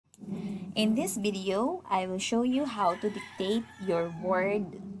In this video, I will show you how to dictate your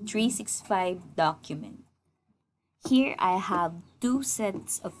Word 365 document. Here I have two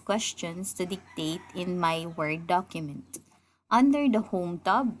sets of questions to dictate in my Word document. Under the Home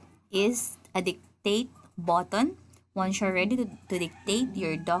tab is a dictate button. Once you're ready to dictate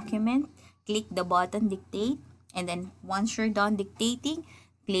your document, click the button dictate, and then once you're done dictating,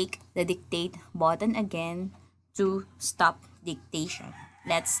 click the dictate button again to stop dictation.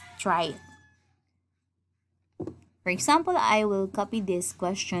 Let's try it. For example, I will copy this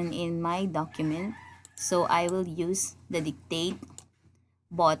question in my document. So I will use the dictate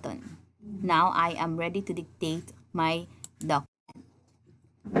button. Now I am ready to dictate my document.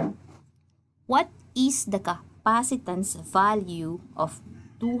 What is the capacitance value of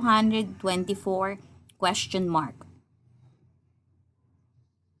 224 question mark?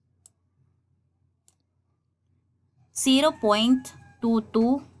 Zero point two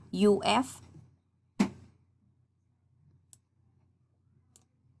two UF,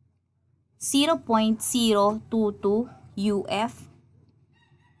 0.022 UF,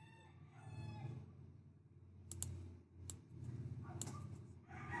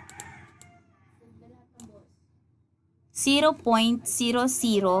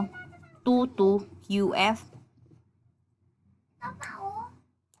 0.0022 UF,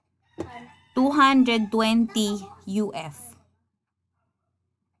 220 UF.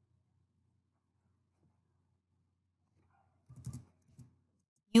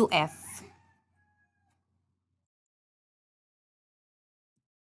 UF.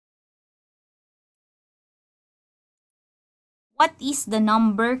 What is the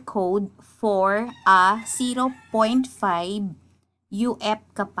number code for a 0.5 UF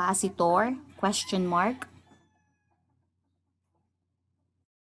capacitor? Question mark.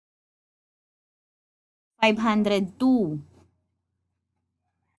 502,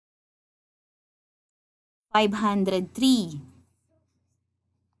 503,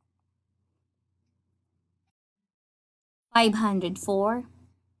 504,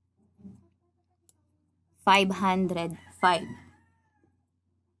 505.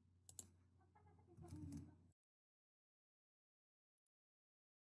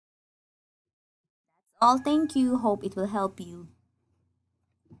 All, thank you. Hope it will help you.